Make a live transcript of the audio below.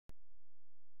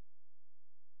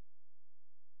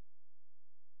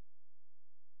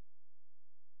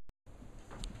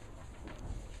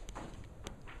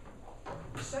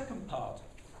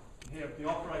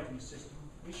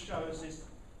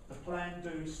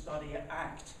study,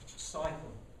 act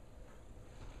cycle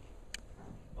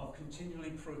of continual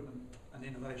improvement and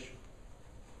innovation.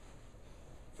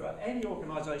 For any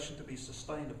organisation to be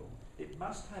sustainable, it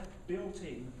must have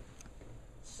built-in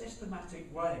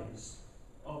systematic ways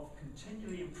of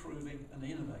continually improving and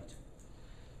innovating.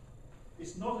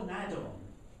 It's not an add-on,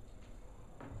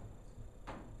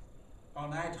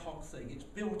 an ad hoc thing. It's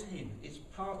built in. It's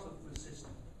part of the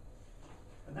system.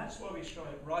 And that's why we show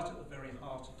it right at the very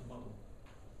heart of the model.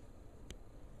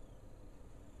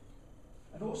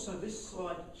 And also this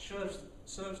slide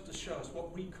serves to show us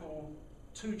what we call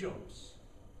two jobs.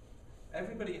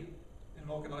 Everybody in an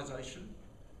organisation,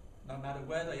 no matter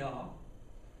where they are,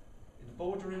 in the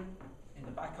boardroom, in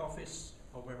the back office,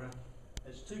 or wherever,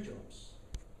 there's two jobs.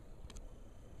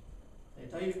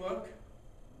 Their day's work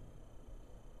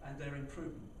and their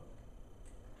improvement work.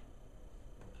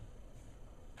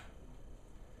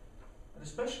 And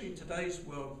especially in today's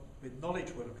world with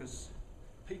knowledge workers,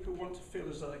 people want to feel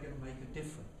as though they're going to make a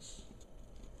difference.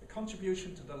 A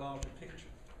contribution to the larger picture.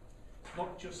 It's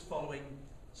not just following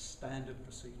standard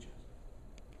procedures.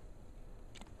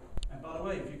 And by the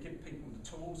way, if you give people the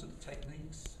tools and the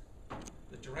techniques,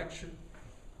 the direction,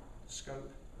 the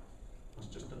scope, it's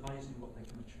just amazing what they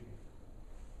can achieve.